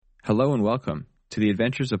Hello and welcome to the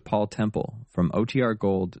Adventures of Paul Temple from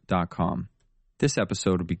OTRGold.com. This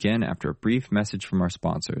episode will begin after a brief message from our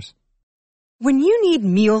sponsors. When you need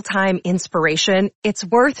mealtime inspiration, it's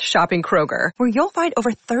worth shopping Kroger, where you'll find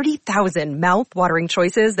over 30,000 mouth-watering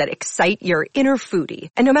choices that excite your inner foodie.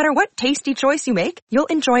 And no matter what tasty choice you make, you'll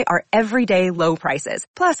enjoy our everyday low prices,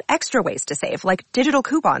 plus extra ways to save, like digital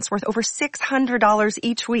coupons worth over $600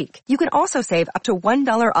 each week. You can also save up to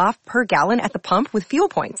 $1 off per gallon at the pump with fuel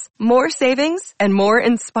points. More savings and more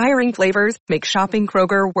inspiring flavors make shopping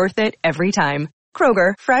Kroger worth it every time.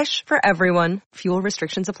 Kroger, fresh for everyone. Fuel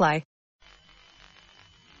restrictions apply.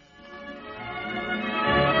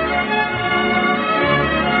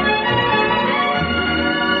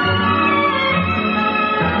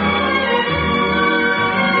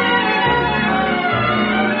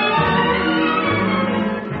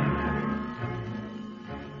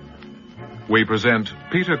 We present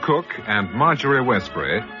Peter Cook and Marjorie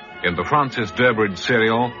Westbury in the Francis Durbridge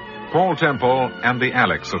serial, Paul Temple and the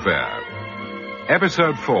Alex Affair.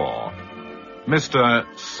 Episode 4, Mr.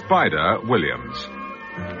 Spider Williams.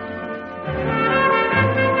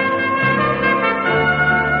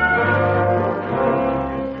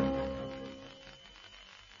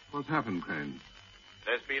 What's happened, Crane?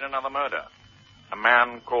 There's been another murder. A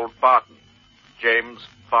man called Barton. James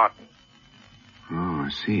Barton. Oh, I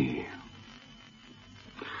see.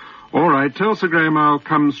 All right, tell Sir Graham I'll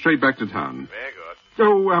come straight back to town. Very good.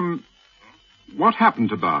 Oh, what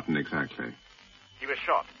happened to Barton exactly? He was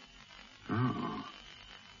shot. Oh.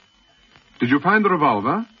 Did you find the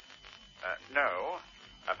revolver? No,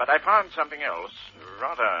 but I found something else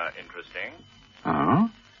rather interesting. Oh?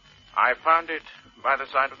 I found it by the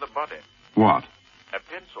side of the body. What? A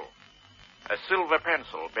pencil. A silver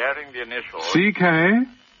pencil bearing the initials... C.K.?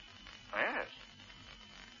 Yes.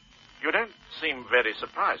 You don't seem very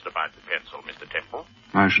surprised about the pencil, Mr. Temple.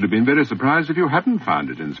 I should have been very surprised if you hadn't found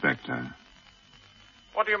it, Inspector.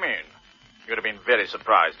 What do you mean? You'd have been very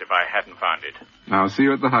surprised if I hadn't found it. I'll see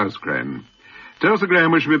you at the house, Crane. Tell Sir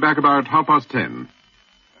Graham we shall be back about 10:30.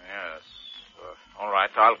 Yes. All right,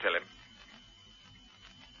 I'll tell him.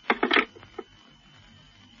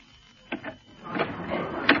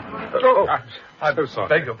 I'm so sorry.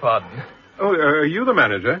 Beg your pardon. Oh, are you the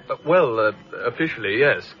manager? Officially,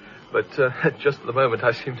 yes. But just at the moment,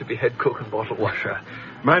 I seem to be head cook and bottle washer.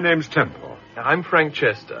 My name's Temple. I'm Frank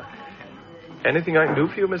Chester. Anything I can do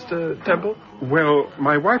for you, Mr. Temple? Well,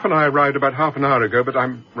 my wife and I arrived about half an hour ago, but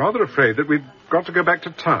I'm rather afraid that we've got to go back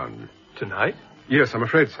to town. Tonight? Yes, I'm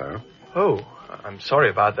afraid so. Oh, I'm sorry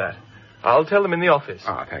about that. I'll tell them in the office.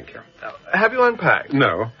 Ah, thank you. Have you unpacked?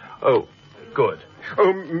 No. Oh, good.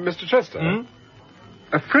 Oh, Mr. Chester.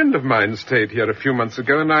 A friend of mine stayed here a few months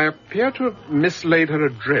ago, and I appear to have mislaid her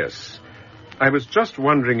address. I was just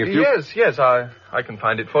wondering if you... Yes, I can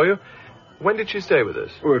find it for you. When did she stay with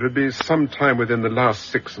us? Oh, it would be sometime within the last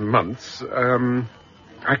 6 months.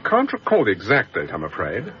 I can't recall the exact date, I'm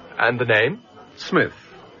afraid. And the name? Smith.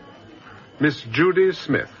 Miss Judy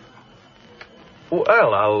Smith.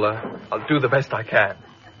 Well, I'll do the best I can.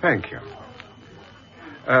 Thank you.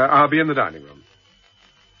 I'll be in the dining room.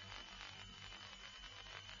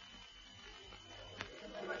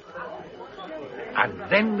 And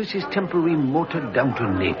then Mrs. Temple we motored down to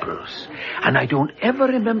Naples. And I don't ever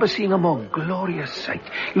remember seeing a more glorious sight.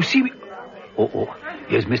 You see,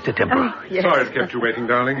 here's Mr. Temple. Oh, yes. Sorry to kept you waiting,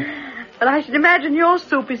 darling. Well, I should imagine your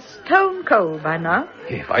soup is stone cold by now.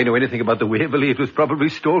 If I know anything about the Waverley, it was probably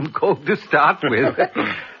stone cold to start with.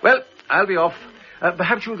 Well, I'll be off.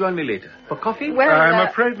 Perhaps you'll join me later. For coffee? Well, I'm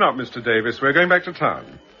afraid not, Mr. Davis. We're going back to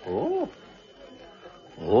town.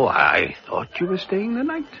 Oh, I thought you were staying the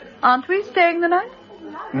night. Aren't we staying the night?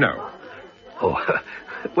 No. Oh,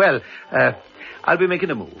 well, I'll be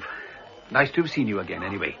making a move. Nice to have seen you again,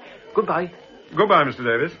 anyway. Goodbye. Goodbye, Mr.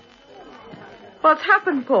 Davis. What's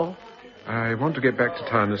happened, Paul? I want to get back to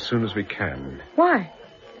town as soon as we can. Why?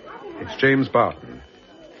 It's James Barton,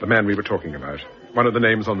 the man we were talking about. One of the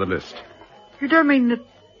names on the list. You don't mean that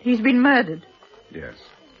he's been murdered? Yes.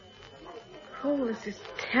 Oh, this is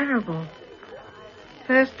terrible.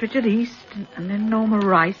 First Richard East, and then Norma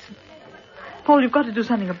Rice. Paul, you've got to do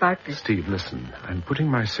something about this. Steve, listen. I'm putting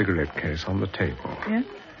my cigarette case on the table. Yes?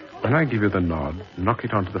 When I give you the nod, knock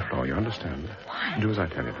it onto the floor, you understand? Why? Do as I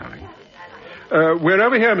tell you, darling. We're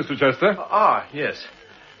over here, Mr. Chester. Yes.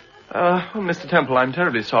 Mr. Temple, I'm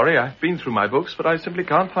terribly sorry. I've been through my books, but I simply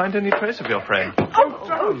can't find any trace of your friend. Oh,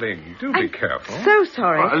 darling, do be careful. So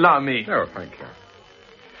sorry. Allow me. Oh, thank you.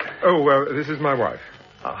 Oh, this is my wife.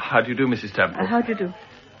 How do you do, Mrs. Temple? How do you do?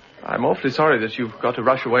 I'm awfully sorry that you've got to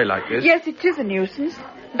rush away like this. Yes, it is a nuisance.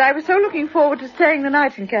 And I was so looking forward to staying the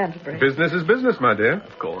night in Canterbury. Business is business, my dear.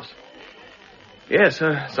 Of course. Yes,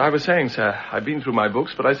 as I was saying, sir, I've been through my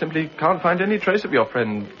books, but I simply can't find any trace of your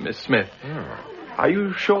friend, Miss Smith. Oh. Are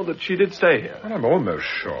you sure that she did stay here? Well, I'm almost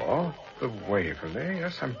sure. The Waverley,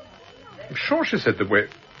 yes, I'm sure she said the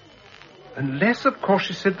Unless, of course,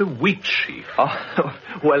 she said the wheat sheaf. Oh,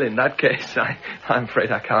 well, in that case, I'm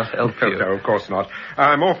afraid I can't help you. No, of course not.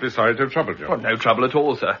 I'm awfully sorry to have troubled you. Oh, no trouble at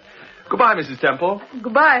all, sir. Goodbye, Mrs. Temple.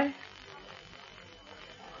 Goodbye.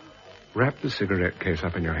 Wrap the cigarette case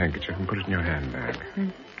up in your handkerchief and put it in your handbag.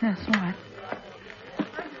 Yes, all right.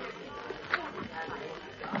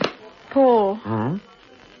 Paul. Hmm?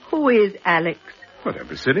 Who is Alex? Well, don't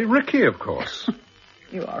be silly. Ricky, of course.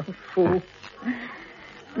 You are a fool.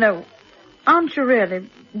 No, aren't you really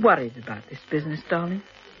worried about this business, darling?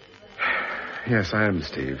 Yes, I am,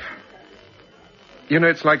 Steve. You know,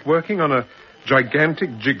 it's like working on a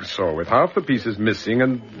gigantic jigsaw with half the pieces missing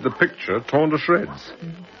and the picture torn to shreds.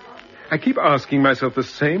 Mm-hmm. I keep asking myself the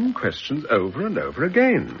same questions over and over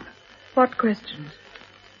again. What questions?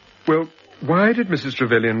 Well, why did Mrs.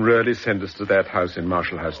 Trevelyan really send us to that house in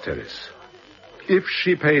Marshall House Terrace? If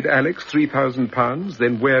she paid Alex £3,000,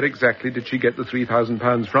 then where exactly did she get the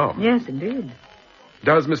 £3,000 from? Yes, indeed.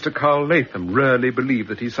 Does Mr. Carl Latham really believe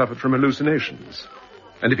that he suffered from hallucinations?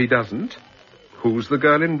 And if he doesn't, who's the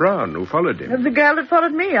girl in brown who followed him? The girl that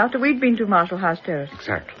followed me after we'd been to Marshall House Terrace.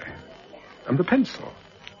 Exactly. And the pencil.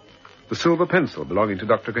 The silver pencil belonging to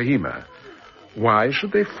Dr. Kahima. Why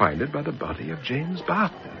should they find it by the body of James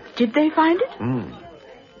Barton? Did they find it?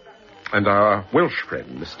 And our Welsh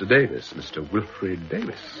friend, Mr. Davis, Mr. Wilfred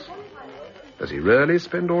Davis. Does he really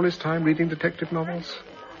spend all his time reading detective novels?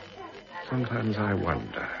 Sometimes I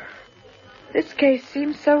wonder. This case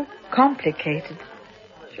seems so complicated.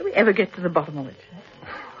 Shall we ever get to the bottom of it?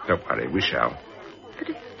 Don't worry, we shall. But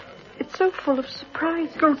it's so full of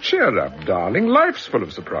surprises. Oh, cheer up, darling. Life's full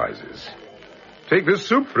of surprises. Take this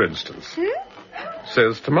soup, for instance.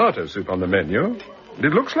 Says tomato soup on the menu. And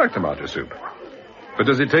it looks like tomato soup. But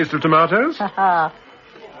does it taste of tomatoes?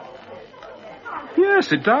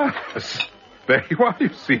 Yes, it does. There you are,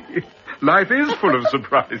 you see. Life is full of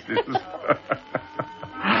surprises.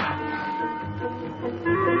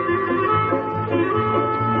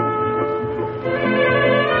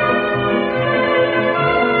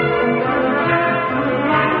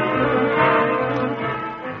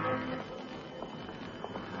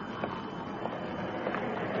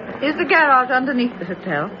 Is the garage underneath the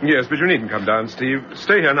hotel? Yes, but you needn't come down, Steve.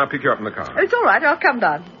 Stay here and I'll pick you up in the car. It's all right. I'll come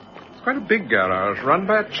down. It's quite a big garage, run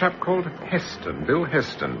by a chap called Heston, Bill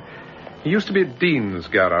Heston. He used to be at Dean's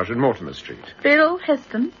garage in Mortimer Street. Bill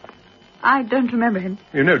Heston? I don't remember him.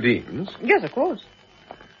 You know Dean's? Yes, of course.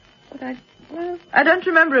 But I don't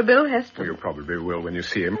remember a Bill Heston. Well, you probably will when you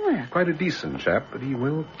see him. Oh, yeah. Quite a decent chap, but he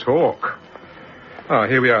will talk. Ah,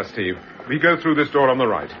 here we are, Steve. We go through this door on the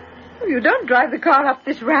right. Oh, you don't drive the car up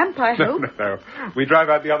this ramp, I hope. No. We drive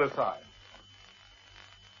out the other side.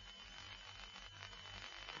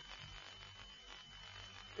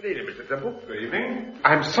 Good evening, Mr. Temple. Good evening.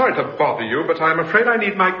 I'm sorry to bother you, but I'm afraid I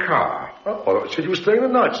need my car. Oh, I said you were staying the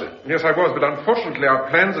night, sir. Yes, I was, but unfortunately our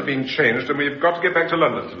plans have been changed and we've got to get back to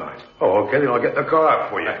London tonight. Oh, okay, then I'll get the car out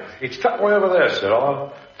for you. It's tucked way over there, sir.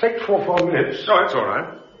 I'll take 4 or 5 minutes. Oh, that's all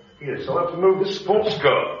right. Yes, I'll have to move this sports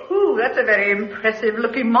car. Ooh, that's a very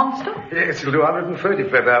impressive-looking monster. Yes, it'll do 130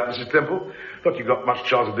 flat out, Mrs. Temple. Not you've got much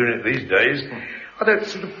chance of doing it these days. I don't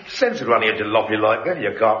sort of sense it running into Loppy like that.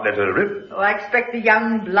 You can't let her rip. Oh, I expect the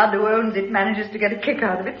young blood who owns it manages to get a kick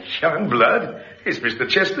out of it. Young blood? It's Mr.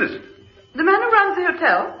 Chester's. The man who runs the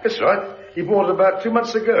hotel? That's right. He bought it about 2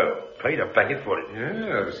 months ago. Paid a packet for it.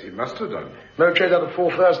 Yes, he must have done. No trade out of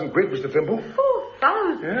 4,000 quid, Mr. Temple.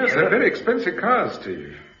 4,000? Yes, they're very expensive cars,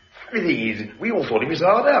 Steve. The thing is, we all thought he was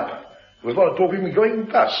hard up. There was a lot of talk of him going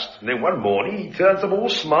bust. And then one morning he turns up all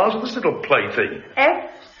smiles with this little plaything.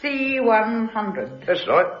 FC100. That's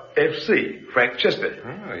right. FC. Frank Chester.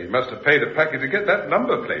 Oh, he must have paid a packet to get that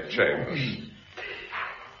number plate changed.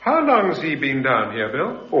 How long's he been down here,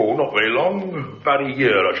 Bill? Oh, not very long. About a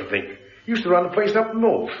year, I should think. He used to run the place up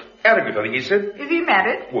north. Arrogant, I think he said. Is he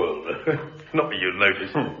married? Well, not that you'd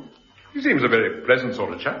notice. He seems a very pleasant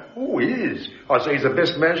sort of chap. Oh, he is. I'd say he's the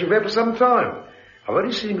best man you've ever for some time. I've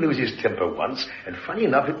only seen him lose his temper once, and funny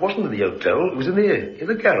enough, it wasn't in the hotel. It was in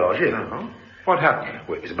the garage, yeah. Uh-huh. What happened?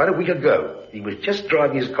 Well, it was about a week ago. He was just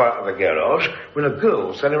driving his car out of the garage when a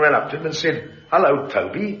girl suddenly ran up to him and said, "Hello,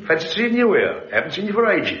 Toby. Fancy seeing you here. Haven't seen you for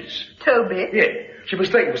ages." Toby? Yeah. She was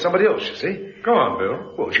mistaken for somebody else, you see. Go on,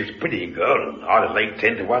 Bill. Well, she was a pretty girl, and I'd have laid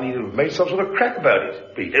 10 to 1 he'd have made some sort of crack about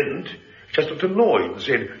it. But he didn't. Just looked annoyed and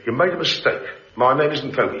said, "You made a mistake. My name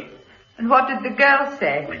isn't Toby." And what did the girl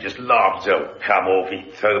say? He just laughed, so, "Come off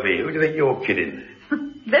it, Toby. Who do you think you're kidding?"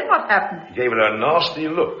 Then what happened? He gave her a nasty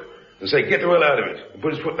look and said, "Get the hell out of it," and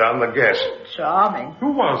put his foot down the gas. Charming.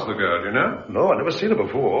 Who was the girl, you know? No, I've never seen her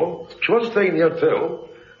before. She wasn't staying in the hotel.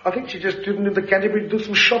 I think she just driven into Canterbury to do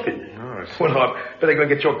some shopping. Oh, I see. Well, I'd better go and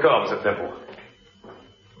get your car, Mr. Temple.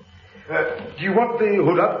 Do you want the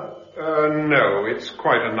hood up? No, it's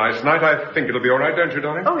quite a nice night. I think it'll be all right, don't you,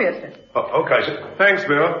 darling? Oh, yes, sir. Oh, okay, sir. Thanks,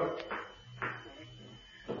 Bill.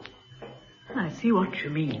 I see what you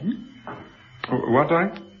mean. What,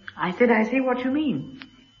 darling? I said I see what you mean.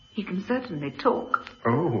 He can certainly talk.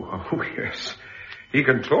 Oh, yes. He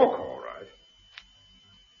can talk, all right.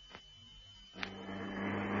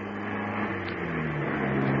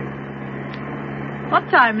 What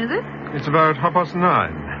time is it? It's about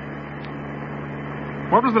 9:30.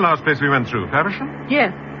 What was the last place we went through, Faversham?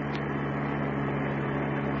 Yes.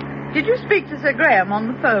 Did you speak to Sir Graham on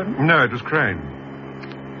the phone? No, it was Crane.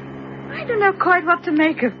 I don't know quite what to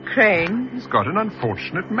make of Crane. He's got an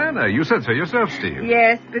unfortunate manner. You said so yourself, Steve.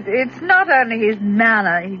 Yes, but it's not only his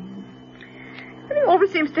manner. He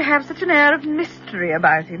always seems to have such an air of mystery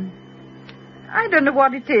about him. I don't know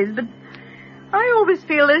what it is, but I always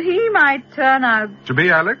feel that he might turn out... To be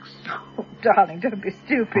Alex? Oh, darling, don't be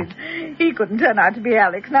stupid. He couldn't turn out to be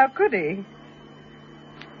Alex, now could he?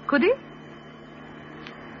 Could he?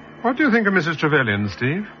 What do you think of Mrs. Trevelyan,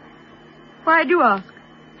 Steve? Why do you ask?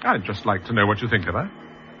 I'd just like to know what you think of her.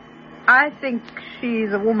 I think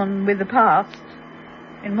she's a woman with a past,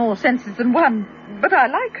 in more senses than one, but I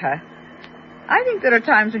like her. I think there are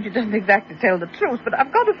times when she doesn't exactly tell the truth, but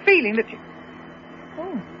I've got a feeling that she...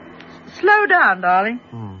 Oh, slow down, darling.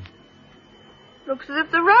 Looks as if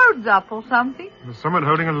the road's up or something. There's someone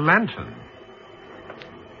holding a lantern.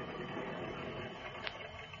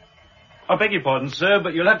 I beg your pardon, sir,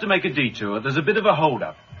 but you'll have to make a detour. There's a bit of a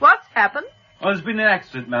hold-up. What's happened? Oh, there's been an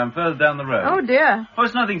accident, ma'am, further down the road. Oh, dear. Oh,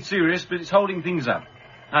 it's nothing serious, but it's holding things up.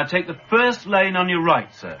 Now, take the first lane on your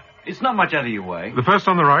right, sir. It's not much out of your way. The first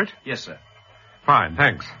on the right? Yes, sir. Fine,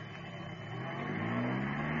 thanks.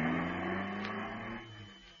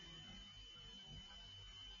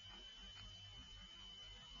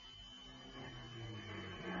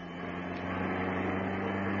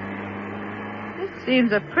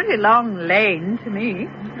 Seems a pretty long lane to me.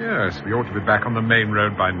 Yes, we ought to be back on the main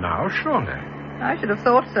road by now, surely. I should have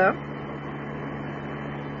thought so.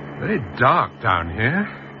 Very dark down here.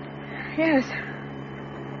 Yes.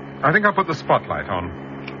 I think I'll put the spotlight on.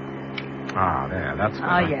 Ah, there, that's better.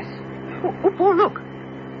 Ah, yes. Oh, look.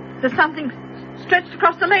 There's something stretched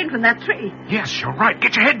across the lane from that tree. Yes, you're right.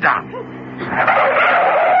 Get your head down.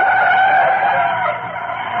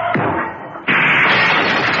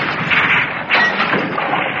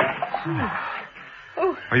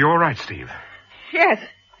 Oh. Are you all right, Steve? Yes.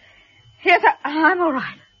 Yes, I'm all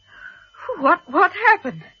right. What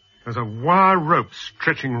happened? There's a wire rope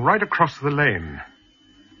stretching right across the lane.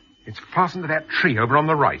 It's fastened to that tree over on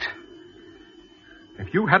the right.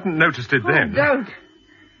 If you hadn't noticed it then... Don't.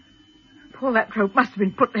 Paul, that rope must have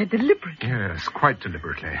been put there deliberately. Yes, quite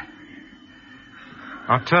deliberately.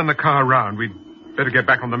 I'll turn the car around. We'd better get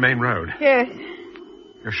back on the main road. Yes.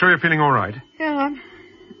 You're sure you're feeling all right? Yeah,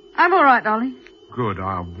 I'm all right, darling. Good.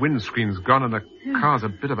 Our windscreen's gone and the car's a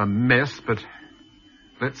bit of a mess, but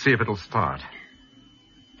let's see if it'll start.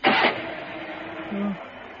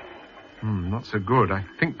 Not so good. I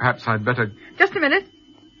think perhaps I'd better... Just a minute.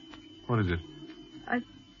 What is it? I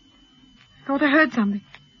thought I heard something.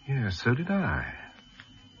 Yes, so did I.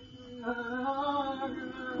 Oh,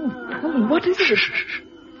 Paul, what is it? Shh.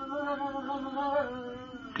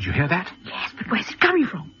 Did you hear that? Yes, but where's it coming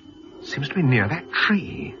from? Seems to be near that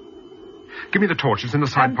tree. Give me the torch. It's in the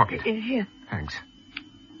side pocket. Here. Thanks.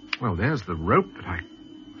 Well, there's the rope, but I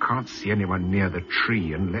can't see anyone near the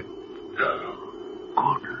tree and let...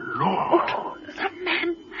 Good Lord. Oh, there's a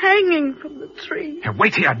man hanging from the tree. Here,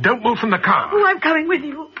 wait here. Don't move from the car. Oh, I'm coming with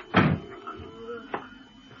you.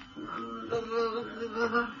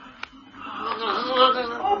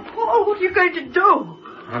 Oh, Paul, what are you going to do?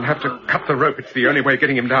 I'll have to cut the rope. It's the only way of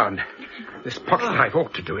getting him down. This pocket knife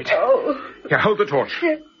ought to do it. Oh. Here, hold the torch.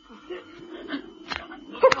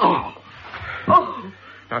 Oh.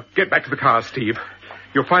 Now, get back to the car, Steve.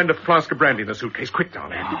 You'll find a flask of brandy in the suitcase. Quick,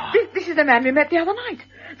 darling. This is the man we met the other night.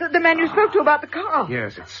 The man you spoke to about the car.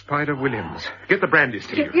 Yes, it's Spider Williams. Get the brandy,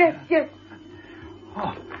 Steve. Yes.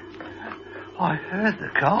 Oh, I heard the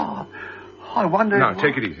car. I wonder... Now,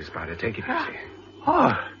 take it easy, Spider. Take it easy.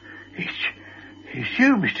 Oh, it's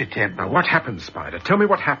you, Mr. Temple. Now, what happened, Spider? Tell me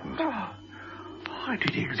what happened. Oh, I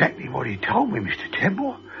did exactly what he told me, Mr.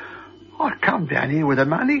 Temple. I come down here with the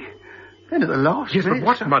money. Then at the last Yes, minute...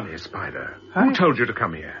 but what money, Spider? Huh? Who told you to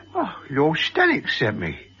come here? Oh, Lord Stannick sent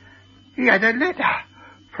me. He had a letter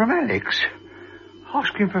from Alex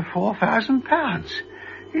asking for £4,000.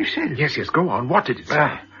 He said... Yes, go on. What did it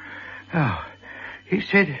say? He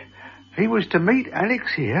said he was to meet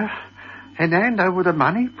Alex here and hand over the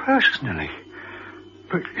money personally.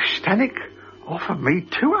 But Stannick offered me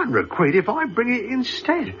 200 quid if I bring it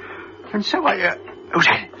instead. And so I... who's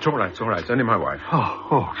that? It's all right. It's only my wife.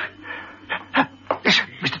 Oh. Listen,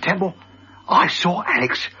 Mr. Temple, I saw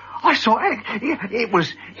Alex. It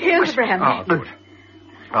was... Here's the brandy. Oh, good.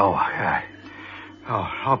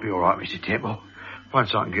 I'll be all right, Mr. Temple,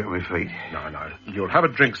 once I can get on my feet. No. You'll have a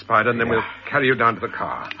drink, Spider, and then we'll carry you down to the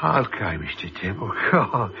car. Okay, Mr. Temple.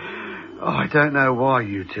 God, I don't know why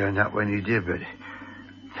you turned up when you did, but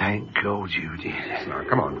thank God you did. Yes, now,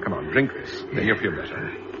 come on. Drink this. Then you'll feel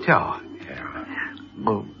better. Yeah.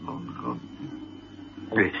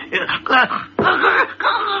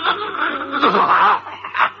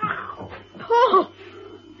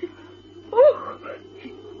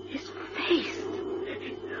 His face.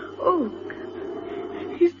 Oh,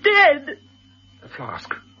 he's dead. The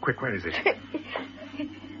flask. Quick, where is it?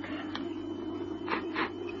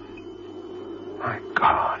 My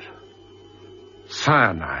God.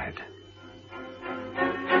 Cyanide.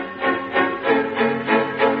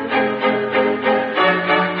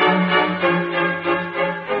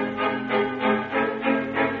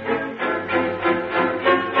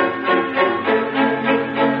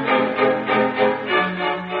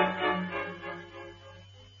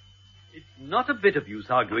 Not a bit of use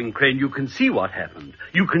arguing, Crane. You can see what happened.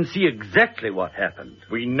 You can see exactly what happened.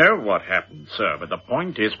 We know what happened, sir, but the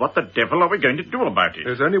point is, what the devil are we going to do about it?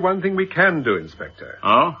 There's only one thing we can do, Inspector.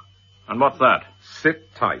 Oh? And what's that?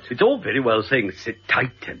 Sit tight. It's all very well saying sit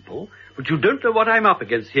tight, Temple, but you don't know what I'm up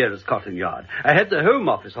against here at Scotland Yard. I had the Home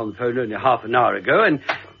Office on the phone only half an hour ago, and...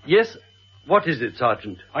 Yes, what is it,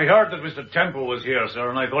 Sergeant? I heard that Mr. Temple was here, sir,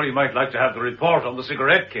 and I thought he might like to have the report on the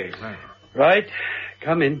cigarette case. Right.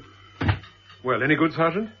 Come in. Well, any good,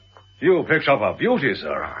 Sergeant? You picked up a beauty,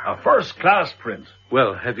 sir. A first-class print.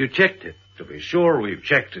 Well, have you checked it? To be sure, we've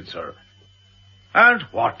checked it, sir. And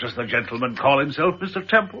what does the gentleman call himself, Mr.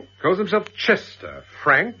 Temple? Calls himself Chester.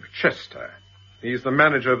 Frank Chester. He's the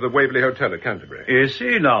manager of the Waverley Hotel at Canterbury. Is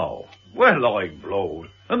he now? Well, I'm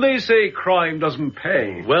blowed. And they say crime doesn't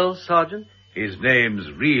pay. Well, Sergeant? His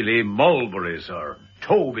name's really Mulberry, sir.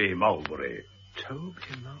 Toby Mulberry. Toby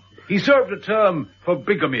Mulberry? He served a term for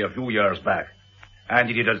bigamy a few years back. And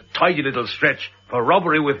he did a tidy little stretch for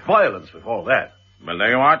robbery with violence before that. Well,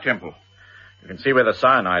 there you are, Temple. You can see where the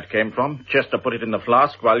cyanide came from. Chester put it in the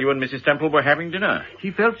flask while you and Mrs. Temple were having dinner.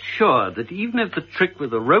 He felt sure that even if the trick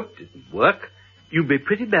with the rope didn't work, you'd be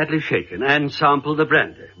pretty badly shaken and sample the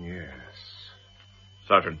brandy. Yes.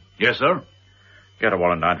 Sergeant. Yes, sir? Get a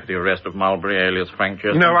warrant out for the arrest of Mulberry, alias Frank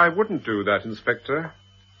Chester. No, I wouldn't do that, Inspector.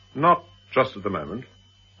 Not just at the moment.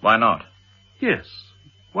 Why not? Yes.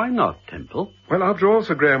 Why not, Temple? Well, after all,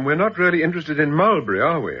 Sir Graham, we're not really interested in Mulberry,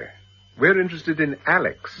 are we? We're interested in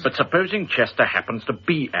Alex. But supposing Chester happens to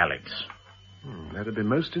be Alex? That'd be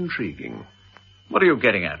most intriguing. What are you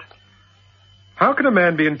getting at? How can a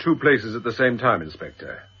man be in two places at the same time,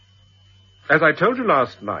 Inspector? As I told you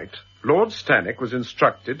last night, Lord Stannick was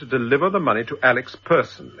instructed to deliver the money to Alex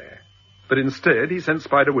personally. But instead, he sent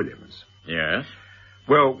Spider Williams. Yes?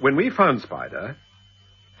 Well, when we found Spider,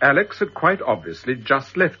 Alex had quite obviously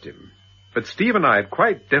just left him. But Steve and I had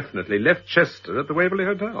quite definitely left Chester at the Waverley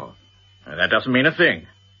Hotel. That doesn't mean a thing.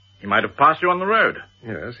 He might have passed you on the road.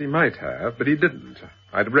 Yes, he might have, but he didn't.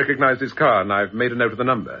 I'd have recognized his car, and I've made a note of the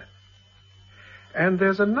number. And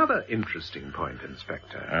there's another interesting point,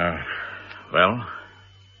 Inspector. Well?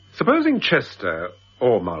 Supposing Chester,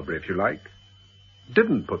 or Mulberry if you like,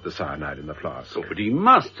 didn't put the cyanide in the flask. Oh, but he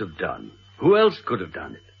must have done. Who else could have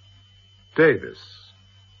done it? Davis.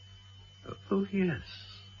 Oh, yes.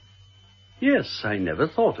 Yes, I never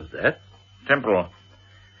thought of that. Temple,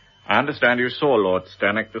 I understand you saw Lord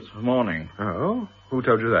Stannick this morning. Oh? Who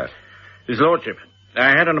told you that? His lordship. I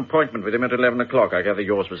had an appointment with him at 11 o'clock. I gather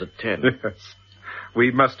yours was at 10. Yes.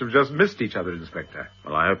 We must have just missed each other, Inspector.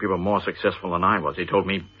 Well, I hope you were more successful than I was. He told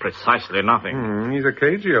me precisely nothing. He's a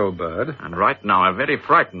cagey old bird. And right now, a very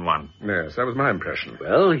frightened one. Yes, that was my impression.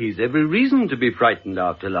 Well, he's every reason to be frightened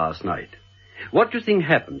after last night. What do you think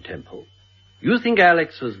happened, Temple? You think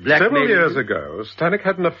Alex was blackmailing... Several years ago, Stannick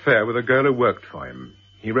had an affair with a girl who worked for him.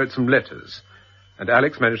 He wrote some letters, and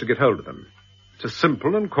Alex managed to get hold of them. It's as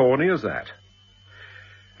simple and corny as that.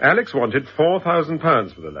 Alex wanted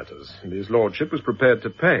 £4,000 for the letters, and his lordship was prepared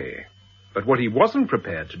to pay. But what he wasn't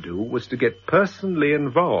prepared to do was to get personally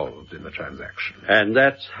involved in the transaction. And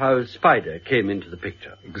that's how Spider came into the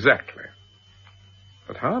picture. Exactly.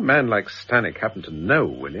 But how a man like Stanek happened to know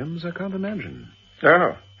Williams, I can't imagine.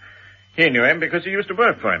 Oh. He knew him because he used to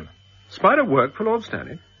work for him. Spider worked for Lord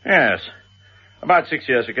Stanek? Yes. About 6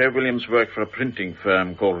 years ago, Williams worked for a printing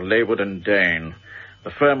firm called Leywood and Dane.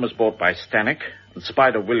 The firm was bought by Stanek, and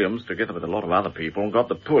Spider Williams, together with a lot of other people, got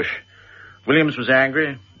the push. Williams was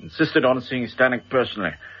angry, insisted on seeing Stanek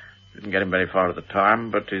personally. Didn't get him very far at the time,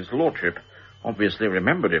 but his lordship obviously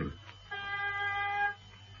remembered him.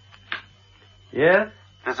 Yes?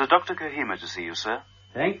 There's a Dr. Kohima to see you, sir.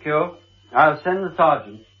 Thank you. I'll send the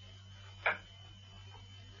sergeant.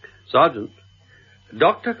 Sergeant,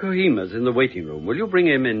 Dr. Kohima's in the waiting room. Will you bring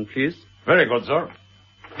him in, please? Very good, sir.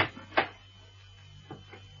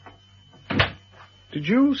 Did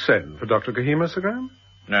you send for Dr. Kohima, Sir Graham?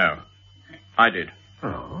 No, I did.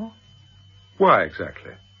 Oh. Why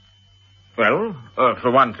exactly? Well,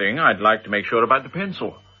 for one thing, I'd like to make sure about the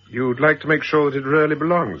pencil. You'd like to make sure that it really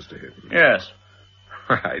belongs to him? Yes.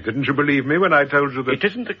 Why, didn't you believe me when I told you that... It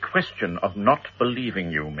isn't a question of not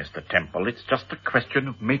believing you, Mr. Temple. It's just a question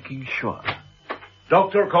of making sure.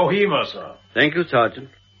 Dr. Kohima, sir. Thank you, Sergeant.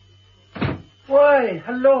 Why,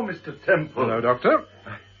 hello, Mr. Temple. Hello, Doctor.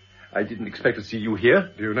 I didn't expect to see you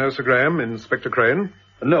here. Do you know Sir Graham, Inspector Crane?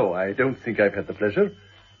 No, I don't think I've had the pleasure.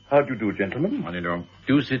 How do you do, gentlemen? How do you do?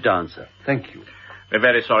 Do sit down, sir. Thank you. We're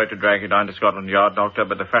very sorry to drag you down to Scotland Yard, Doctor,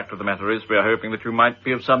 but the fact of the matter is we are hoping that you might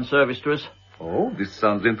be of some service to us. Oh, this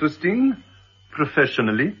sounds interesting.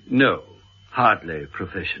 Professionally? No, hardly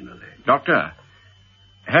professionally. Doctor,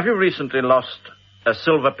 have you recently lost a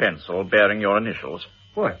silver pencil bearing your initials?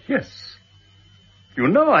 Why, yes. You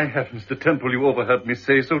know I have, Mr. Temple. You overheard me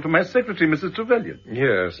say so to my secretary, Mrs. Trevelyan.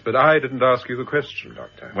 Yes, but I didn't ask you the question,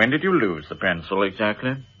 Doctor. When did you lose the pencil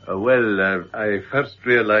exactly? I first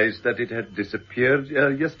realized that it had disappeared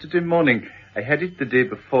yesterday morning. I had it the day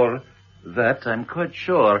before that, I'm quite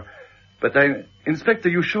sure. But, Inspector,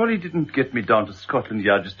 you surely didn't get me down to Scotland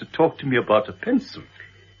Yard just to talk to me about a pencil.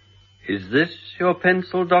 Is this your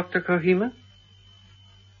pencil, Dr. Kohima?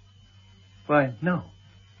 Why, no.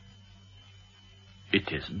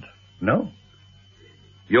 It isn't. No.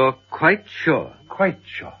 You're quite sure? Quite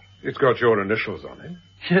sure. It's got your initials on it.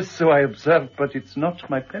 Yes, so I observed, but it's not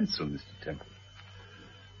my pencil, Mr. Temple.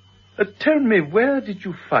 Tell me, where did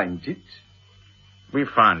you find it? We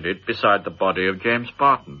found it beside the body of James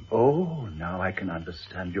Barton. Oh, now I can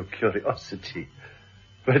understand your curiosity.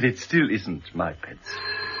 But it still isn't my pencil.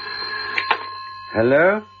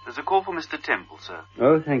 Hello? There's a call for Mr. Temple, sir.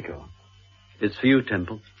 Oh, thank you. It's for you,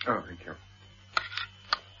 Temple. Oh, thank you.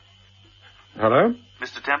 Hello?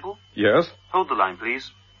 Mr. Temple? Yes? Hold the line, please.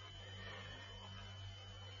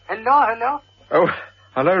 Hello? Oh,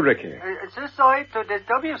 hello, Ricky. So sorry to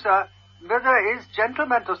disturb you, sir. But there is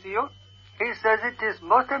gentleman to see you. He says it is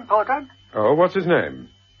most important. Oh, what's his name?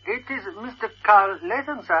 It is Mr. Carl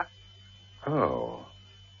Latham, sir. Oh.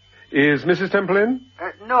 Is Mrs. Temple in?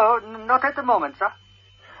 No, not at the moment, sir.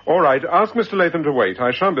 All right, ask Mr. Latham to wait.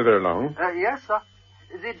 I shan't be very long. Yes, sir.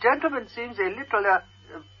 The gentleman seems a little,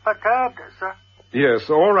 perturbed, sir. Yes,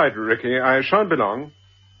 all right, Ricky. I shan't be long.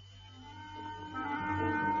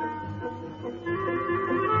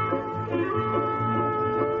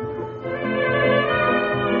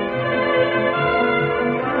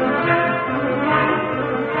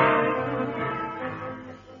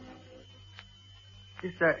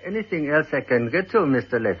 Is there anything else I can get to,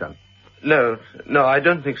 Mr. Latham? No, I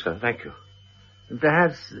don't think so, thank you.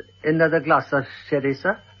 Perhaps another glass of sherry,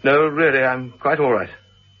 sir? No, really, I'm quite all right.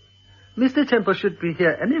 Mr. Temple should be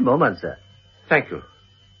here any moment, sir. Thank you.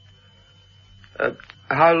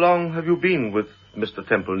 How long have you been with Mr.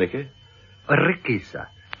 Temple, Nicky? Ricky, sir.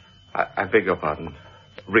 I beg your pardon.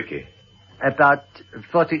 Ricky. About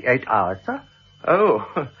 48 hours, sir.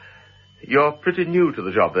 Oh, you're pretty new to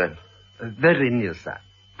the job, then. Very new, sir.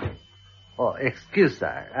 Oh, excuse, sir.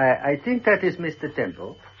 I think that is Mr.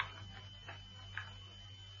 Temple.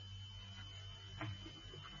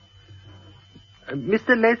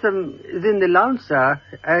 Mr. Latham is in the lounge, sir.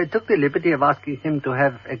 I took the liberty of asking him to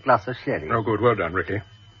have a glass of sherry. Oh, good. Well done, Ricky.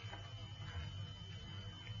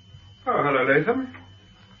 Oh, hello, Latham.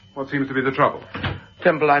 What seems to be the trouble?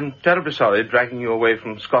 Temple, I'm terribly sorry dragging you away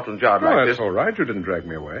from Scotland Yard like this. That's all right. You didn't drag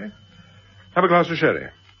me away. Have a glass of sherry.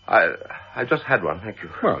 I just had one, thank you.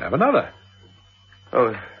 Well, have another. Oh,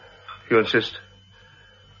 if you insist.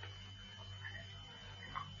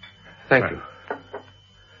 Thank you.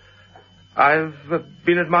 I've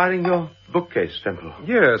been admiring your bookcase, Temple.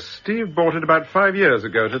 Yes, Steve bought it about 5 years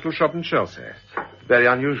ago at a little shop in Chelsea. Very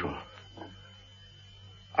unusual.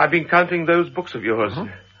 I've been counting those books of yours.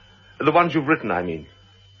 The ones you've written, I mean.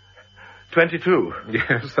 22.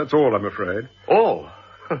 Yes, that's all, I'm afraid. All?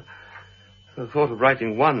 The thought of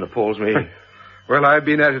writing one appalls me. Well, I've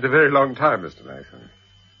been at it a very long time, Mr. Latham.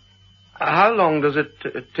 How long does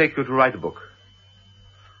it take you to write a book?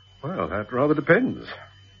 Well, that rather depends.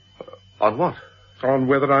 On what? On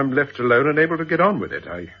whether I'm left alone and able to get on with it.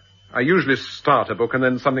 I usually start a book and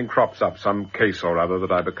then something crops up, some case or other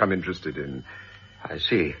that I become interested in. I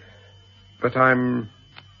see. But I'm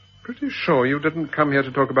pretty sure you didn't come here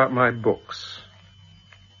to talk about my books.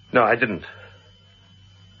 No, I didn't.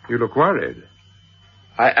 You look worried.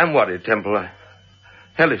 I am worried, Temple.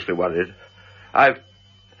 Hellishly worried.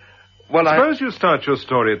 Suppose you start your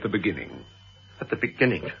story at the beginning. At the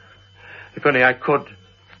beginning? If only I could.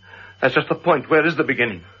 That's just the point. Where is the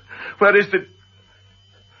beginning? Where is the...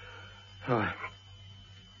 Oh,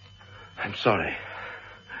 I'm sorry.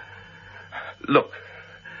 Look,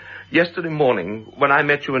 yesterday morning, when I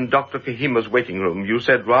met you in Dr. Kahima's waiting room, you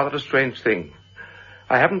said rather a strange thing.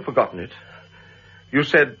 I haven't forgotten it. You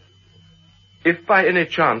said, if by any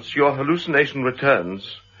chance your hallucination returns,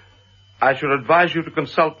 I should advise you to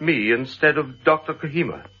consult me instead of Dr.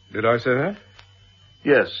 Kahima. Did I say that?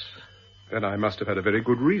 Yes. Then I must have had a very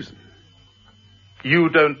good reason. You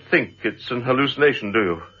don't think it's an hallucination, do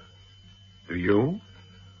you? Do you?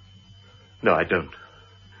 No, I don't.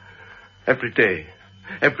 Every day,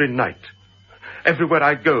 every night, everywhere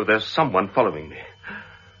I go, there's someone following me.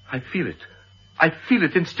 I feel it. I feel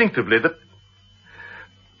it instinctively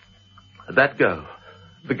that girl,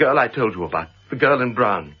 the girl I told you about, the girl in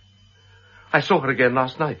brown. I saw her again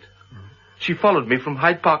last night. She followed me from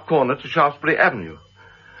Hyde Park Corner to Shaftesbury Avenue.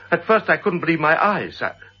 At first I couldn't believe my eyes.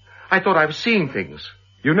 I thought I was seeing things.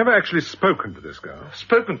 You've never actually spoken to this girl?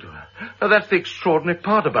 Spoken to her? Now, that's the extraordinary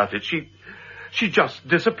part about it. She just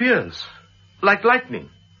disappears. Like lightning.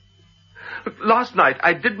 Look, last night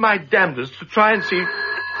I did my damnedest to try and see...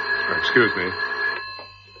 Excuse me.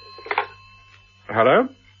 Hello?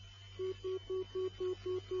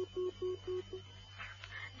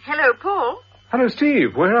 Hello, Paul. Hello,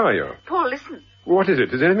 Steve. Where are you? Paul, listen. What is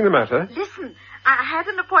it? Is anything the matter? Listen, I had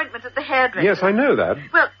an appointment at the hairdresser. Yes, I know that.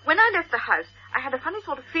 Well, when I left the house, I had a funny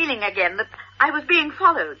sort of feeling again that I was being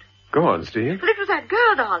followed. Go on, Steve. Well, it was that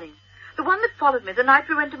girl, darling. The one that followed me the night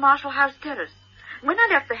we went to Marshall House Terrace. When I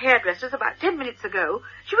left the hairdresser's about 10 minutes ago,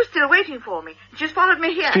 she was still waiting for me. She's followed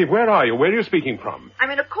me here. Steve, where are you? Where are you speaking from?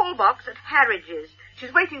 I'm in a call box at Harridge's.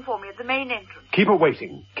 She's waiting for me at the main entrance. Keep her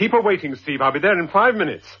waiting. Keep her waiting, Steve. I'll be there in 5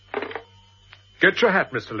 minutes. Get your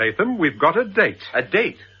hat, Mr. Latham. We've got a date. A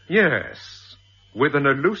date? Yes. With an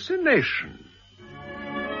hallucination.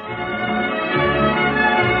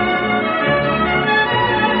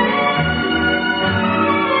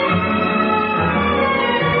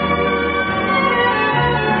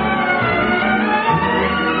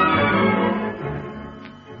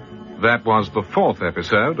 That was the fourth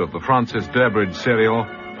episode of the Francis Durbridge serial,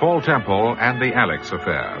 Paul Temple and the Alex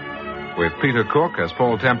Affair, with Peter Cook as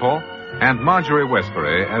Paul Temple and Marjorie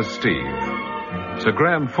Westbury as Steve. Sir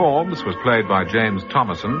Graham Forbes was played by James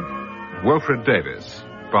Thomason, Wilfred Davis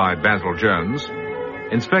by Basil Jones,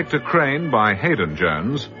 Inspector Crane by Hayden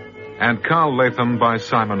Jones, and Carl Latham by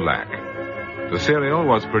Simon Lack. The serial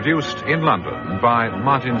was produced in London by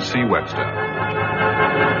Martin C.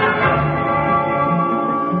 Webster.